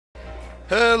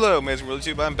Hello, Amazing World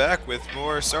YouTube. I'm back with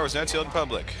more Star Wars Knights of the Old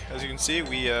Republic. As you can see,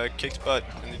 we kicked butt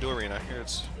in the duel arena. Here,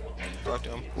 let's talk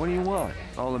to him. What do you want?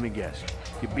 Oh, let me guess.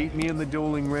 You beat me in the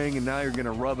dueling ring, and now you're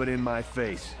gonna rub it in my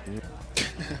face.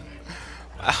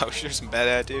 Wow, sure some bad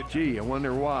attitude. Gee, I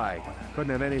wonder why.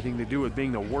 Couldn't have anything to do with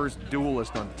being the worst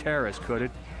duelist on Terrace, could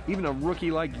it? Even a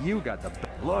rookie like you got the...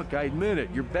 Look, I admit it,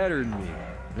 you're better than me.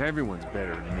 Everyone's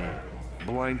better than me.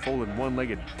 Blindfolded,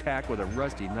 one-legged tack with a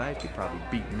rusty knife could probably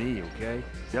beat me, okay?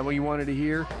 Is that what you wanted to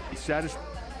hear? You satisfied?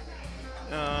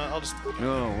 I'll just...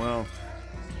 Oh, well.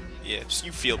 Yeah, just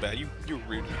you feel bad. You're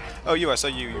rude. Oh, I saw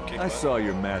you kicked butt. I saw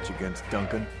your match against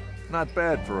Duncan. Not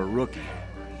bad for a rookie.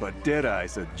 But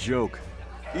Deadeye's a joke.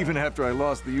 Even after I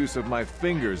lost the use of my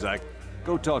fingers, I...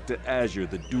 Go talk to Azure,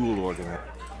 the duel organizer.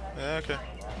 Okay.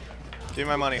 Give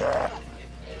me my money.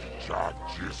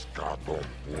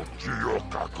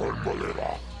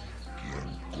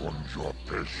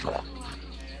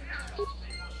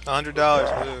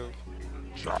 $100. Woo.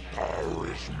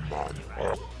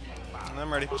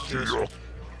 I'm ready. Let's do this.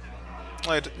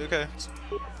 Right, okay.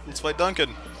 Let's fight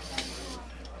Duncan.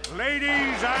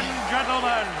 Ladies and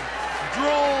gentlemen,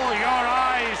 draw your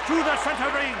eyes to the center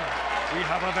ring. We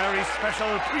have a very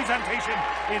special presentation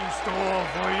in store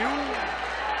for you.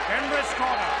 In this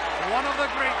corner, one of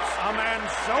the greats, a man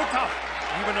so tough,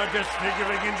 even a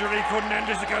disfiguring injury couldn't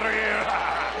end his career.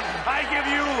 I give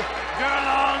you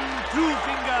Gerlon Two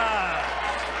Fingers.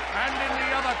 And in the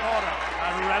other corner,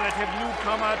 a relative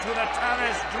newcomer to the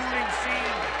Terrace dueling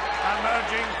scene,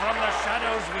 emerging from the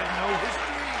shadows with no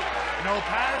history, no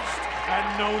past, and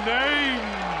no name.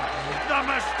 The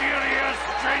mysterious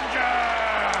stranger!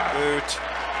 Boot.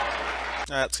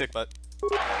 Alright, let's kick butt.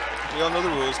 We all know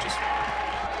the rules, just...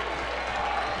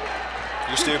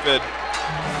 You're stupid.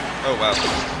 Oh, wow.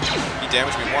 He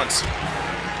damaged me once.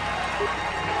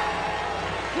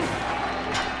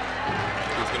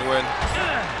 Who's gonna win?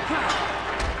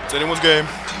 It's anyone's game.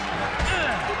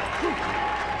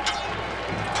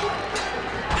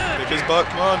 Kick his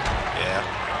butt, come on. Yeah,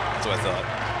 that's what I thought.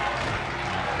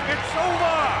 It's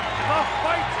over! The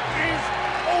fight is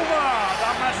over!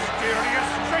 The mysterious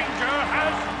stranger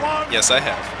has won! Yes, I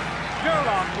have.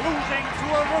 Gerlon losing to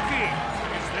a rookie.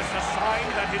 Is this a sign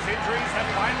that his injuries have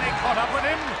finally caught up with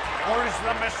him? Or is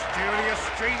the mysterious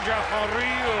stranger for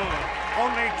real?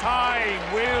 Only time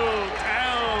will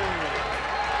tell.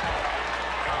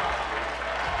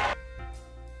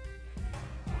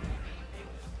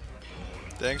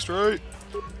 Thanks, Troy.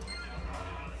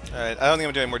 Alright, I don't think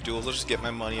I'm doing more duels. Let's just get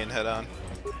my money and head on.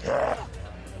 Thank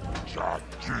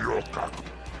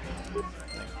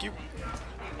you.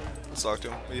 Let's talk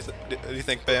to him. What do you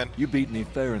think, Ben? You beat me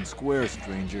fair and square,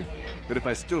 stranger. But if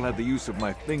I still had the use of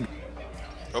my finger...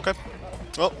 Okay.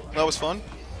 Well, that was fun.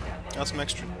 Got some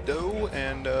extra dough,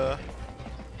 and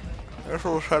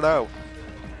therefore we'll head out.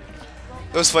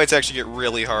 Those fights actually get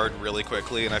really hard really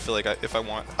quickly, and I feel like if I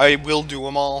want, I will do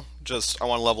them all. Just I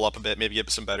want to level up a bit, maybe get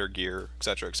some better gear,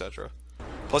 etc., etc.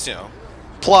 Plus, you know,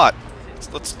 plot.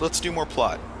 Let's do more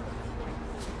plot.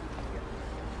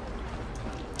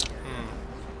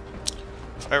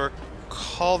 If I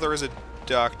recall, there is a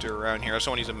doctor around here. I just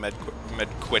want to use a med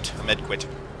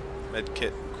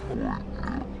kit.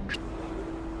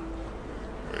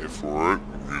 Wait for it.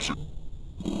 Music.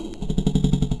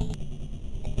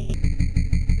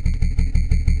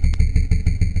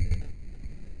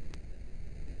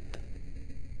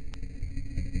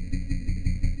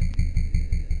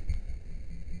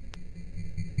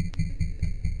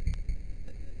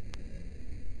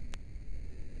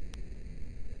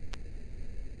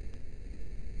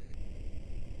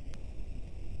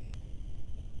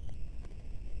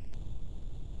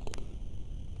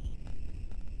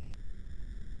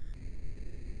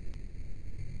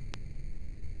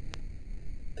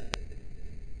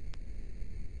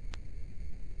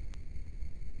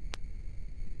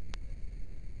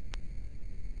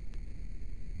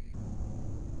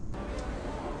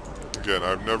 Again,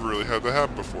 I've never really had that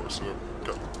happen before, so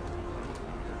go.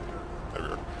 There we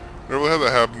go. Never really had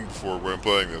that happen before when I'm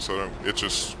playing this. It's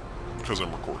just because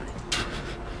I'm recording.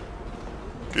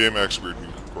 Game expert and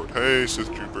record. Hey,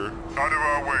 Sith Trooper. Out of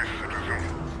our way, citizen.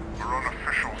 We're on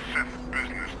official Sith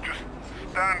business. Just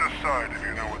stand aside if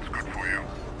you know what's good for you.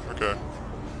 Okay.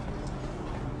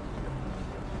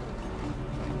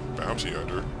 Bounty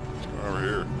hunter. What's going on over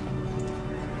here?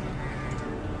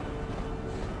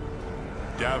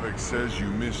 Davik says you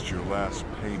missed your last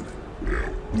payment.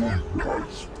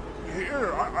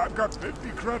 Here, I've got 50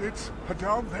 credits. A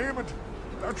down payment.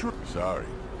 That's right. Sorry,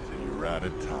 so you're out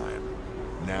of time.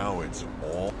 Now it's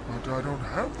all... But I don't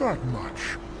have that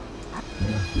much.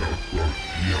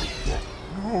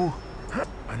 No,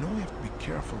 I know we have to be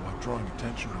careful about drawing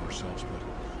attention to ourselves, but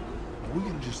are we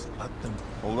gonna just let them...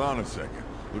 Hold on a second.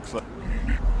 Looks like...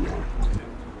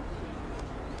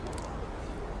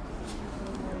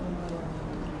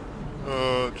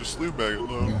 Just leave Maggot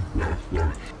alone.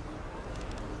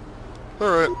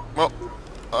 Alright, well,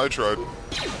 I tried.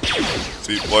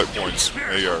 See, light points.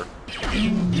 AR.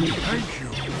 Thank you.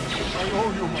 I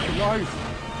owe you my life.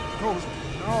 Those...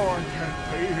 Now I can't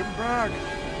pay him back.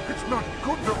 It's not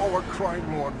good to owe a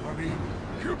crime lord money.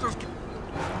 He'll just...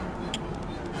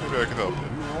 Maybe I can help you. You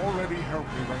already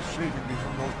helped me by saving me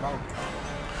from those bounties.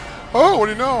 Oh, what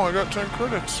do you know? I got 10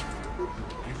 credits.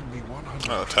 Giving me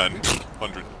 100. 10.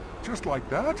 100. Just like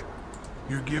that?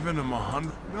 You're giving him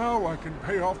 100? Now I can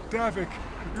pay off Davik.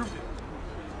 You...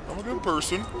 I'm a good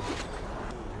person.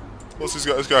 Plus,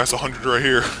 this guy has 100 right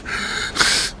here.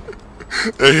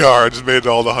 There you are. I just made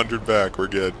all the 100 back. We're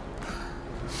good.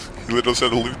 You literally said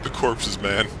to loot the corpses,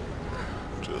 man.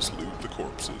 Just loot the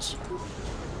corpses.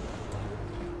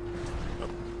 Oh,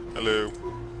 hello.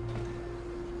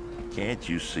 Can't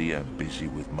you see I'm busy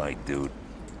with my dude?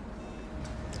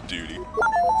 Duty.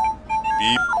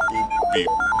 Beep, boop, beep.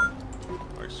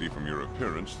 I see from your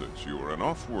appearance that you are an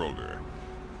off-worlder.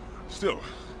 Still,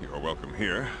 you're welcome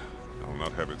here. I'll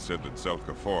not have it said that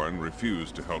Zelka Foreign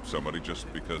refused to help somebody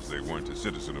just because they weren't a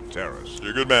citizen of Terrace.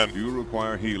 You're a good man. Do you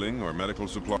require healing or medical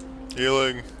supply?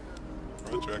 Healing.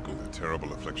 Right, Jackal. A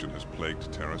terrible affliction has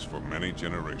plagued Terrace for many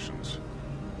generations.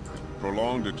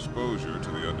 Prolonged exposure to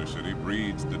the Undercity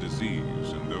breeds the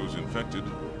disease, and those infected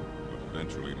will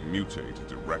eventually mutate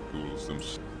into Rakghouls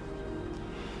themselves.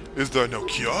 Is there no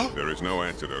cure? There is no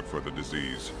antidote for the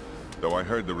disease. Though I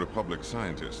heard the Republic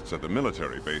scientists at the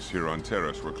military base here on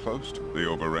Terrace were closed. They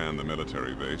overran the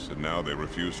military base, and now they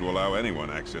refuse to allow anyone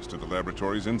access to the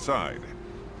laboratories inside.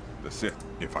 The Sith,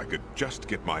 if I could just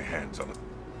get my hands on it.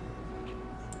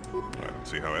 I don't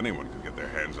see how anyone could get their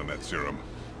hands on that serum.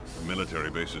 The military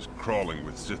base is crawling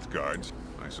with Sith guards.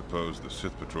 I suppose the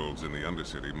Sith patrols in the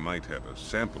Undercity might have a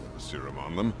sample of the serum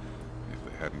on them, if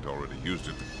they hadn't already used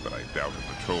it, but I doubt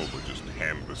a patrol would just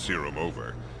hand the serum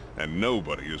over. And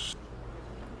nobody is...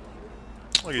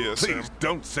 Oh, yes, Please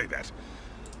don't say that!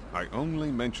 I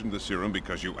only mentioned the serum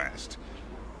because you asked.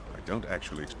 I don't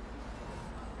actually...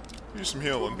 Use some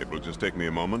healing. It will just take me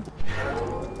a moment.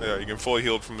 Yeah, you can fully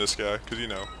heal from this guy, because, you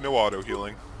know, no auto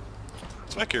healing.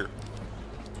 It's back here.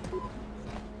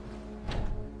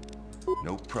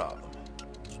 No problem.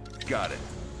 Got it.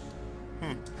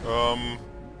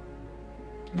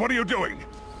 What are you doing?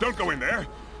 Don't go in there!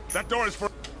 That door is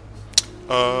for...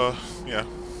 Yeah.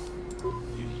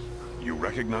 You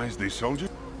recognize these soldiers?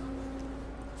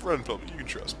 Friend Philip, you can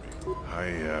trust me.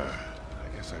 I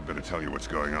guess I'd better tell you what's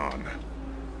going on.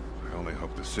 I only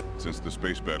hope since the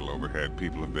space battle overhead,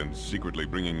 people have been secretly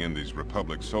bringing in these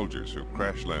Republic soldiers who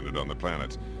crash-landed on the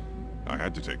planet. I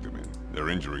had to take them in. Their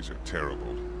injuries are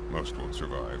terrible. Most won't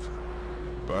survive.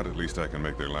 But at least I can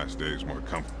make their last days more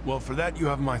comfortable. Well, for that you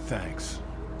have my thanks.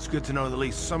 It's good to know that at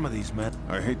least some of these men...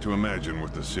 I hate to imagine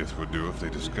what the Sith would do if they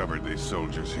discovered these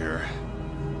soldiers here.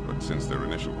 But since their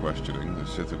initial questioning, the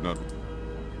Sith have not...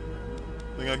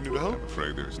 Think I can do to help? I'm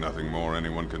afraid there's nothing more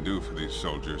anyone can do for these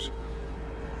soldiers.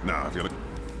 Now, if you look...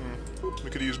 We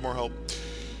could use more help.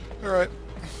 Alright.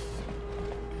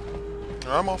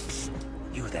 I'm off.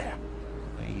 You there.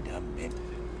 Wait a minute.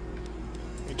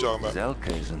 What are you talking about?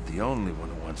 Zelka isn't the only one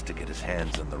who wants to get his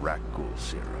hands on the Rakghoul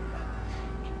serum.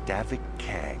 Davik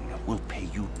Kang will pay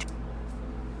you...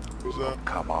 Who's that?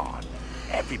 Come on.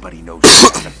 Everybody knows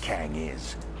who Davik Kang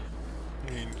is.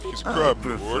 I mean, he's a I crab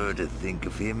prefer lord. to think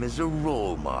of him as a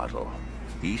role model.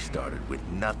 He started with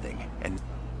nothing, and...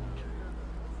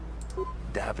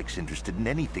 Davik's interested in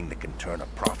anything that can turn a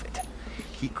profit.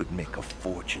 He could make a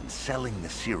fortune selling the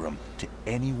serum to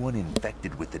anyone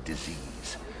infected with the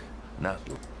disease. Not...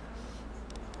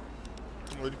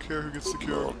 Why do you care who gets the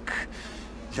cure? Look,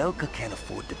 Zelka can't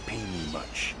afford to pay me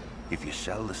much. If you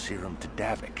sell the serum to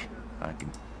Davik, I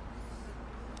can...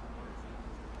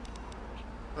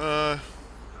 Yeah.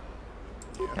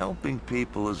 Helping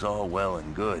people is all well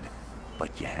and good,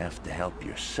 but you have to help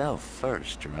yourself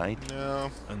first, right?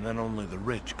 No. And then only the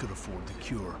rich could afford the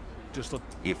cure. Just look...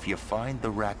 If you find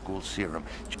the Rakghoul serum...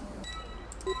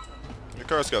 The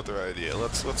car's got the right idea.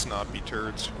 Let's not be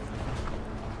turds.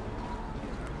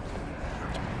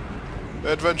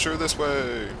 Adventure this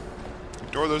way.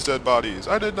 Ignore those dead bodies.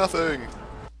 I did nothing.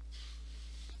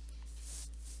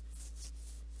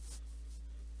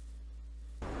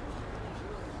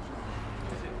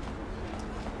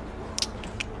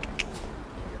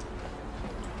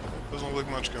 Doesn't look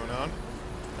like much going on.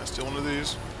 Can I steal one of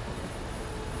these?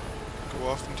 Go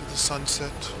off into the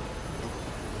sunset.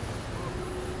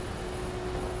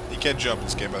 can't jump in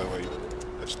this game, by the way.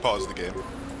 I just paused the game.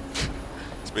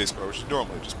 Spacebar, which is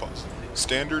normally just pause.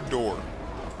 Standard door.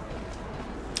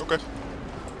 Okay.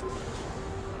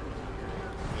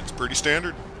 It's pretty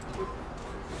standard.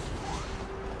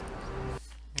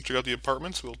 Check out the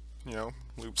apartments. We'll, you know,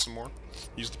 loot some more.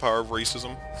 Use the power of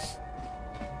racism.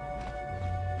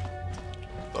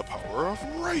 The power of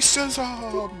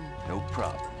racism! No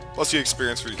problem. Plus the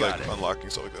experience for like unlocking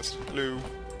stuff like this. Hello.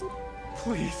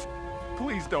 Please,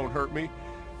 please don't hurt me.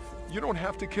 You don't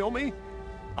have to kill me.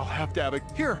 I'll have to have it.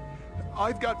 Here,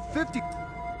 I've got 50.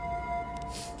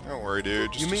 Don't worry,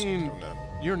 dude. You mean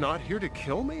you're not here to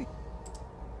kill me?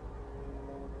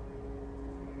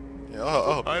 Yeah,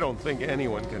 I'll help. I don't think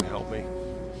anyone can help me.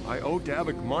 I owe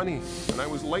Davik money, and I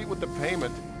was late with the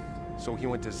payment. So he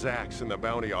went to Zach's in the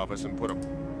bounty office and put him.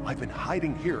 I've been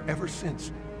hiding here ever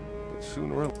since. But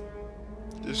sooner or later...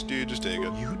 This dude, just take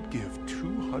it. You'd give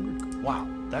 200... Wow,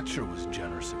 that sure was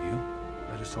generous of you.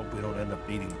 I just hope we don't end up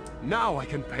needing... Now I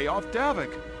can pay off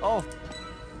Davik. Oh.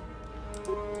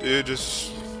 Dude,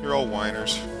 just... You're all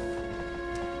whiners.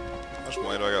 How much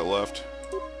money do I got left?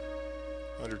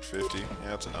 150. Yeah,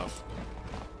 that's enough.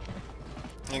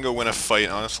 I can go win a fight,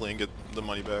 honestly, and get the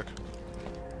money back.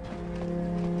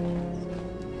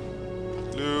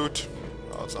 Loot.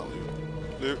 Oh, it's not loot.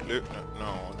 Loot, loot.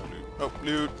 No, no loot. Oh,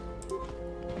 loot.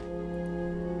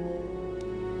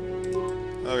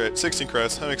 Okay, 16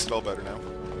 credits. That makes it all better now.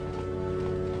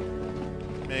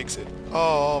 Makes it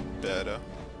all better.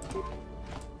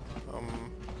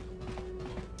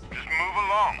 Just move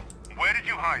along. Where did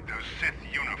you hide those Sith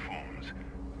uniforms?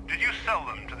 Did you sell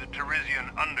them to the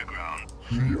Teresian underground?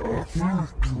 She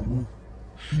refused to.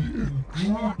 She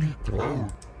enjoyed it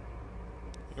out.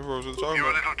 What was it talking You're a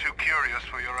about? little too curious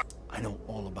for your... I know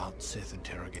all about Sith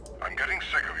interrogate. I'm getting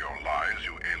sick of your lies,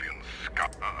 you alien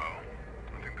scum. Uh-oh.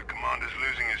 I think the commander's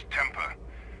losing his temper.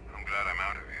 I'm glad I'm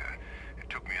out of here. It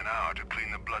took me an hour to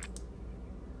clean the blood.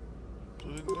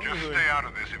 Just stay out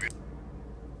of this if you...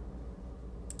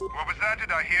 What was that?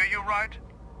 Did I hear you right?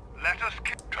 Let us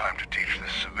kill... Time to teach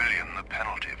this civilian the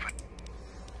penalty for...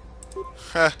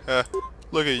 Haha.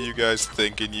 Look at you guys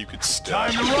thinking you could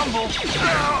stop. Time to rumble!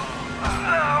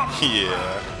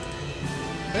 Yeah.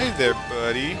 Hey there,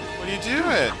 buddy. What are you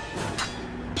doing?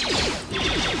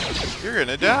 You're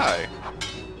gonna die.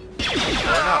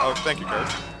 Or not. Oh, thank you,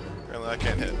 Garth. Apparently I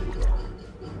can't hit.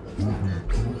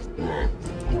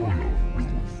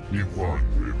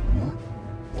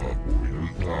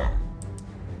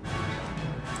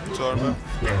 What's all about?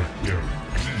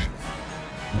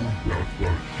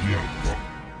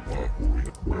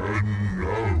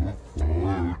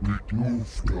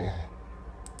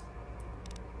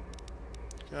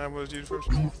 Can I was you first?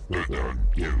 Can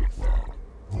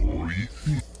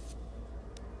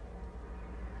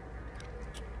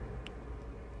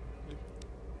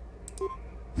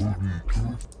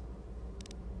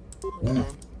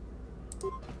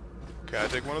I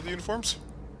take one of the uniforms?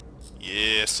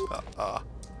 Yes.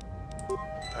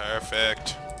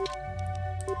 Perfect.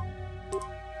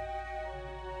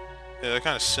 Yeah, that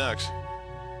kind of sucks.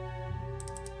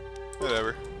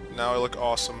 Whatever. Now I look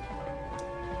awesome.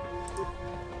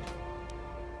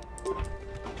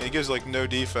 He gives like no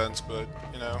defense, but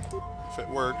you know, if it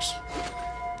works.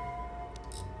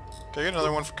 Can I get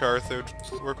another one for Karth? It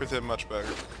would work with him much better.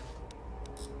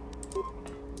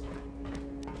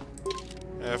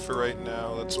 Yeah, for right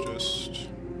now, let's just...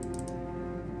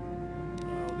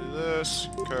 I'll do this.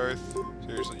 Karth.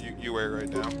 Seriously, you wear it right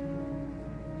now.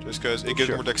 Just because it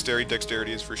gives more dexterity.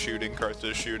 Dexterity is for shooting. Karth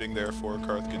does shooting, therefore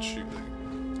Karth gets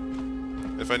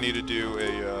shooting. If I need to do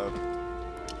a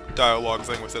dialogue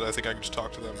thing with it, I think I can just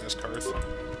talk to them as Karth.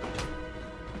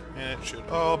 And it should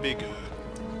all be good.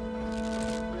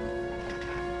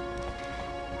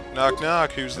 Knock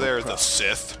knock, who's there? The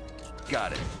Sith.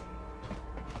 Got it.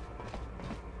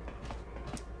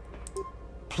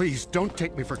 Please, don't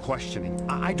take me for questioning.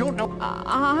 I don't know.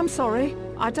 I'm sorry.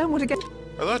 I don't want to get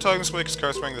Are they not talking this way because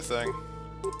Karth's wearing the thing?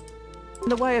 in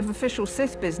the way of official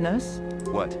Sith business.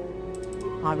 What?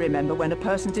 I remember when a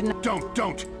person didn't...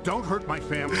 Don't hurt my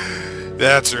family.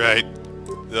 That's right.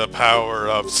 The power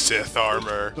of Sith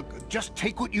armor. Look, just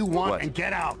take what you want What? and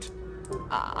get out.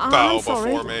 Bow I'm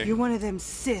sorry. before me. You're one of them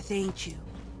Sith, ain't you?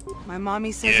 My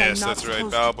mommy says I'm Yes, not that's right.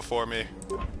 supposed Bow to... before me.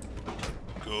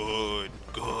 Good,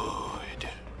 good.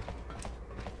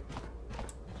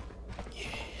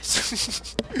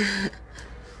 Yes.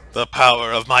 The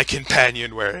power of my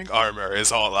companion wearing armor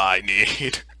is all I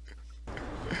need.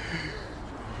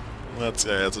 Let's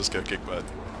just go kick butt.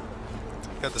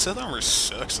 God, the Sith armor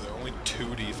sucks though. Only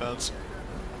 2 defense.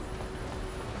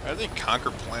 I think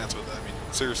conquer plants with that. I mean,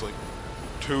 seriously.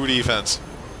 2 defense.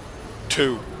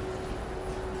 Two.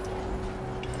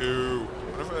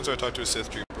 What if I talk to a Sith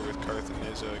Trooper with Karth and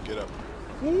his get up?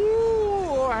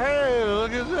 Ooh, hey,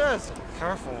 look at this.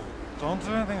 Careful. Don't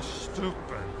do anything stupid.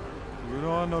 You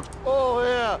don't know. Oh,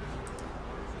 yeah.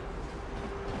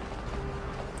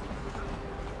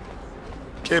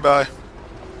 Okay, bye.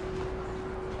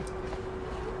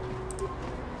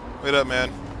 Wait up, man.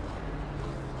 Is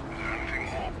there anything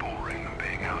more boring than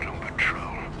being out on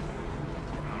patrol?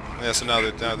 Yeah, so now they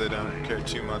don't care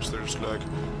too much. They're just like,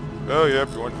 oh yeah,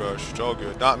 everyone rush. It's all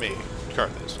good. Not me.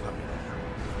 Karth is, not me.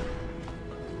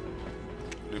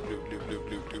 Loop, loop, loop,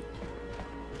 loop, loop, loop.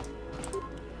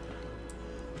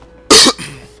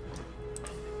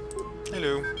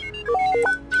 Hello.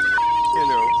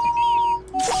 Hello.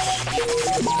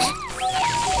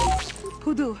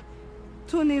 Pudu.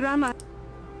 Tunirama.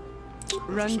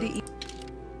 Rundi.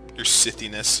 Your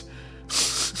Sithiness.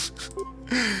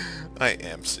 I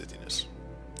am Sithiness.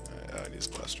 I need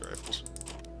blaster rifles.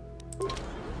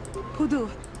 Pudu.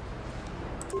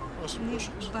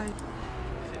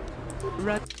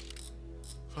 Run.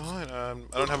 Fine,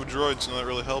 I don't have a droid, so that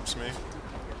really helps me.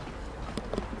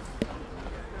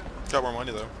 Got more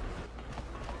money, though.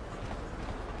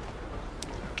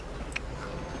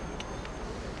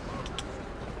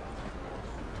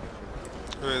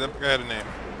 Okay, that guy had a name.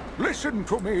 Listen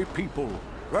to me, people.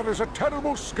 There is a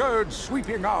terrible scourge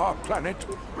sweeping our planet.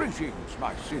 Greetings,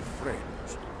 my Sith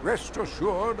friends. Rest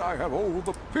assured I have all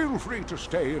the... Feel free to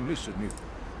stay and listen if...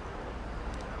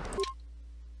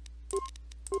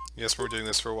 Yes, we're doing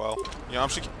this for a while. Yeah, I'm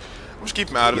just keep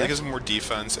him out of it. It gives him more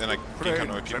defense, and I can kind of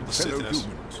annoy people with Sithiness.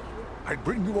 I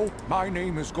bring you all... My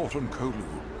name is Gorton Kolu.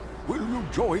 Will you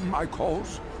join my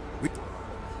cause?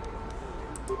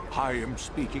 I am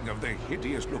speaking of the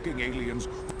hideous-looking aliens.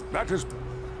 That is...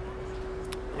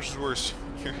 Which is worse,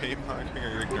 your hate mocking or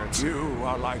your ignorance? You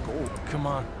are like old... Come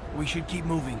on, we should keep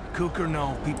moving. Kook or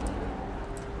no, people...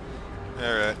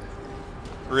 Alright.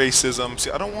 Racism. See,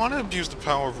 I don't want to abuse the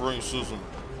power of racism.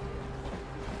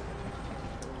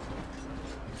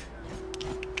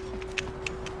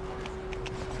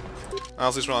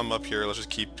 Honestly, while I'm up here, let's just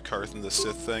keep Karth in the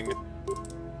Sith thing.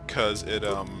 Because it,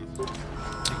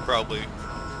 probably a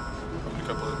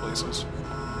couple other places.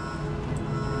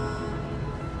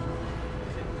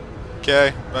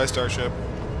 Okay, bye Starship.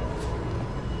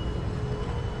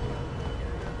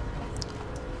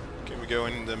 Can we go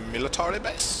in the military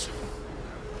base?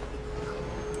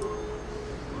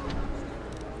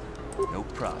 No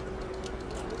problem.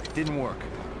 Didn't work.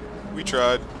 We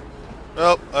tried.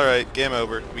 Well, alright, game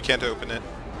over. We can't open it.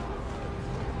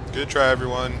 Good try,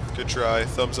 everyone. Good try.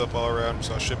 Thumbs up all around. We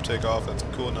saw a ship take off. That's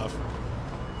cool enough.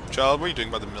 Child, what are you doing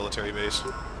by the military base?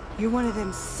 You're one of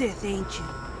them Sith, ain't you?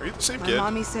 Are you the same My kid?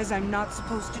 mommy says I'm not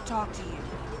supposed to talk to you.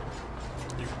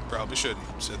 You probably shouldn't.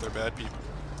 Sith are bad people.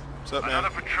 What's up, man?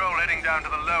 Another patrol heading down to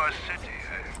the lower city.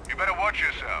 You better watch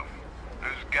yourself.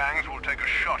 Those gangs will take a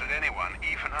shot at anyone,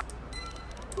 even us.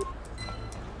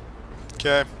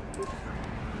 Okay.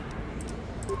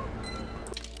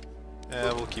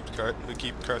 Yeah, we'll keep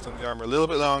Karth on the armor a little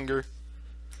bit longer.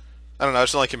 I don't know, I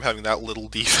just don't like him having that little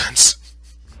defense.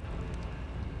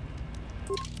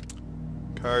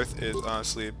 Karth is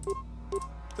honestly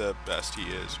the best. He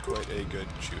is quite a good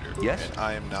shooter. Yes? And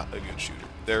I am not a good shooter.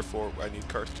 Therefore, I need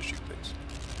Karth to shoot things.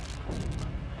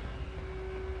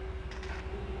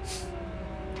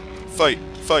 Fight!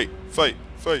 Fight! Fight!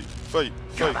 Fight! Fight!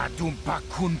 Fight!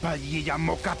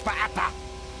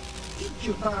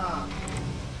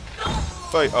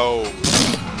 Fight! Oh.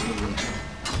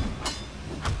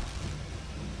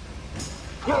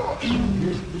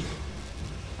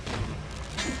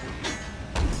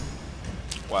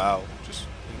 Wow, just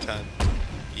intent.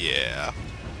 Yeah.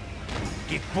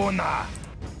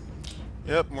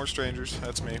 Yep, more strangers.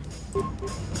 That's me.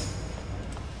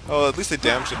 Oh, at least they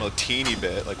damaged him a teeny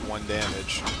bit, like 1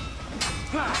 damage.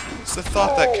 It's the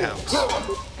thought that counts.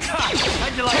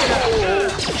 How'd you like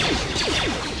that?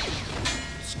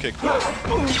 Let's kick that.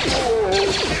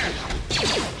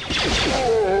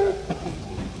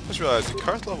 I just realized, did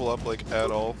Karth level up, like, at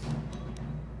all?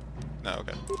 No,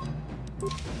 okay.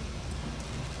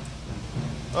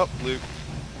 Oh, Luke.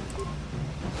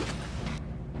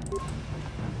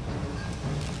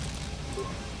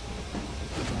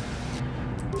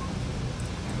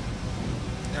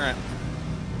 Alright.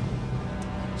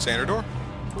 Standard door.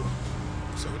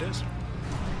 So it is.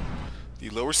 The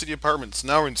lower city apartments.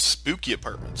 Now we're in spooky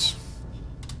apartments.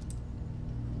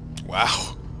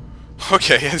 Wow.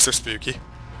 Okay, these are spooky.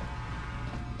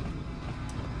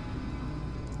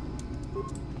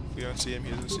 If we don't see him,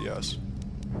 he doesn't see us.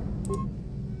 How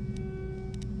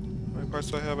many parts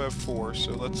do I have? I have 4,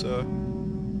 so let's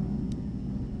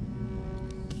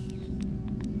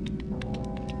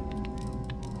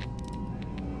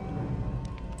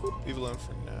Leave alone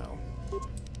for now.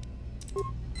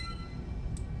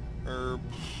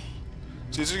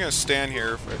 So he's just gonna stand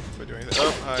here if I do anything.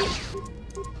 Oh, hi.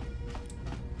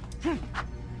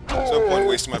 There's no point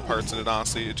wasting my parts in it,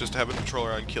 honestly. Just to have a patrol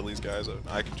around and kill these guys.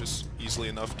 I can just easily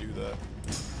enough do that.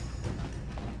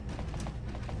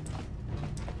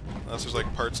 Unless there's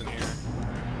like parts in here.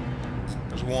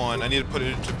 There's one. I need to put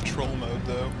it into patrol mode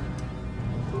though.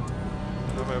 I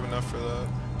don't know if I have enough for that.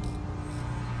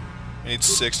 I need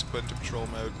 6 to put into patrol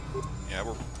mode. Yeah,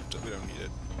 we don't need it.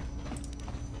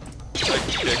 I can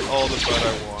kick all the butt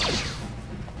I want.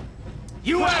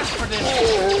 You asked for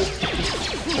this!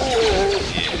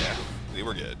 Yeah,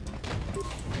 we're good.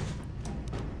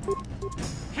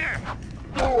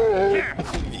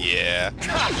 Yeah.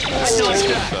 So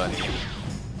funny.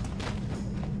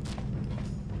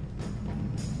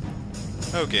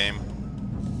 Oh, game.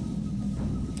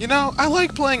 You know, I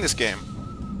like playing this game.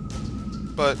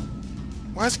 But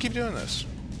why does it keep doing this?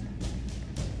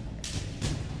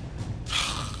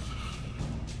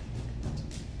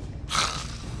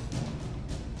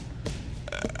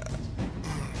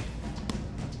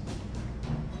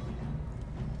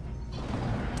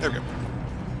 There we go.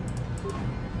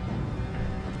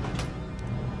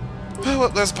 Oh, well,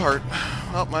 that's the part.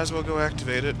 Well, might as well go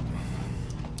activate it.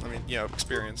 I mean, you know,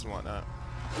 experience and whatnot.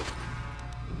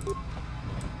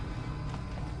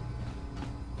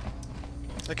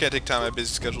 I can't take time out of my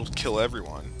busy schedule to kill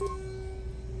everyone.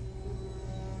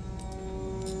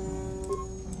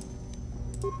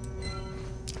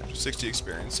 After 60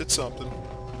 experience, it's something.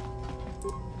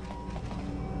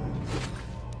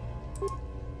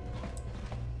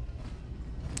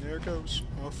 There it goes.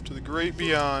 Off to the great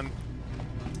beyond.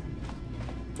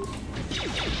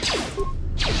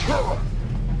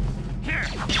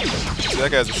 See, that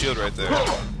guy's a shield right there.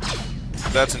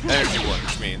 That's an energy one,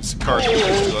 which means cards do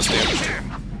less damage to him.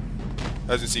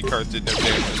 As you can see, cards did no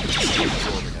damage to the shield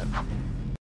absorbing.